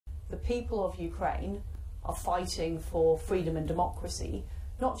The people of Ukraine are fighting for freedom and democracy,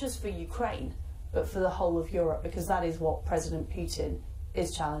 not just for Ukraine, but for the whole of Europe, because that is what President Putin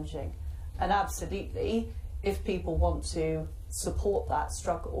is challenging. And absolutely, if people want to support that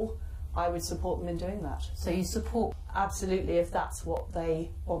struggle, I would support them in doing that. So you support? Absolutely, if that's what they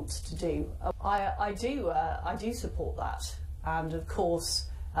want to do. I do support that. And of course,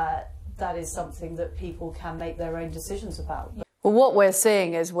 that is something that people can make their own decisions about. Well, what we're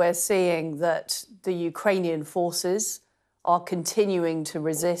seeing is that the Ukrainian forces are continuing to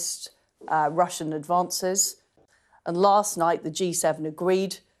resist Russian advances. And last night, the G7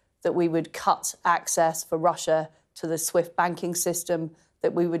 agreed that we would cut access for Russia to the SWIFT banking system,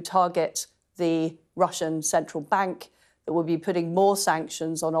 that we would target the Russian central bank, that we'll be putting more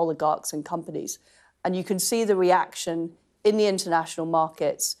sanctions on oligarchs and companies. And you can see the reaction in the international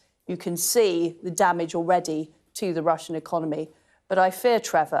markets. You can see the damage already to the Russian economy. But I fear,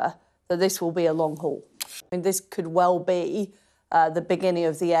 Trevor, that this will be a long haul. I mean, this could well be the beginning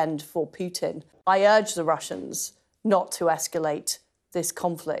of the end for Putin. I urge the Russians not to escalate this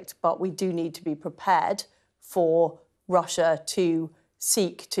conflict, but we do need to be prepared for Russia to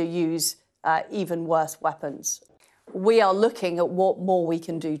seek to use even worse weapons. We are looking at what more we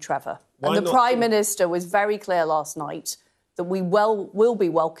can do, Trevor. And the Prime Minister was very clear last night that we will be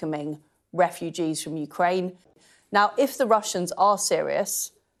welcoming refugees from Ukraine. Now, if the Russians are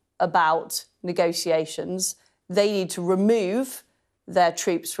serious about negotiations, they need to remove their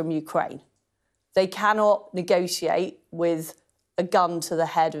troops from Ukraine. They cannot negotiate with a gun to the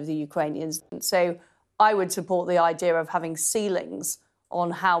head of the Ukrainians. So I would support the idea of having ceilings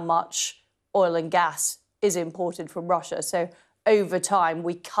on how much oil and gas is imported from Russia. So over time,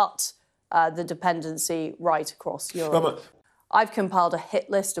 we cut the dependency right across Europe. I've compiled a hit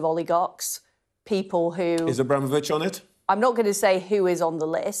list of oligarchs, people who... Is Abramovich on it? I'm not going to say who is on the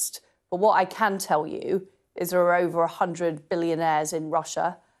list, but what I can tell you is there are over 100 billionaires in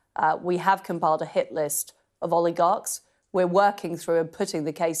Russia. We have compiled a hit list of oligarchs. We're working through and putting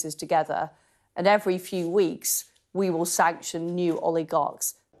the cases together. And every few weeks, we will sanction new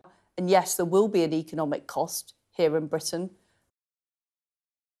oligarchs. And yes, there will be an economic cost here in Britain.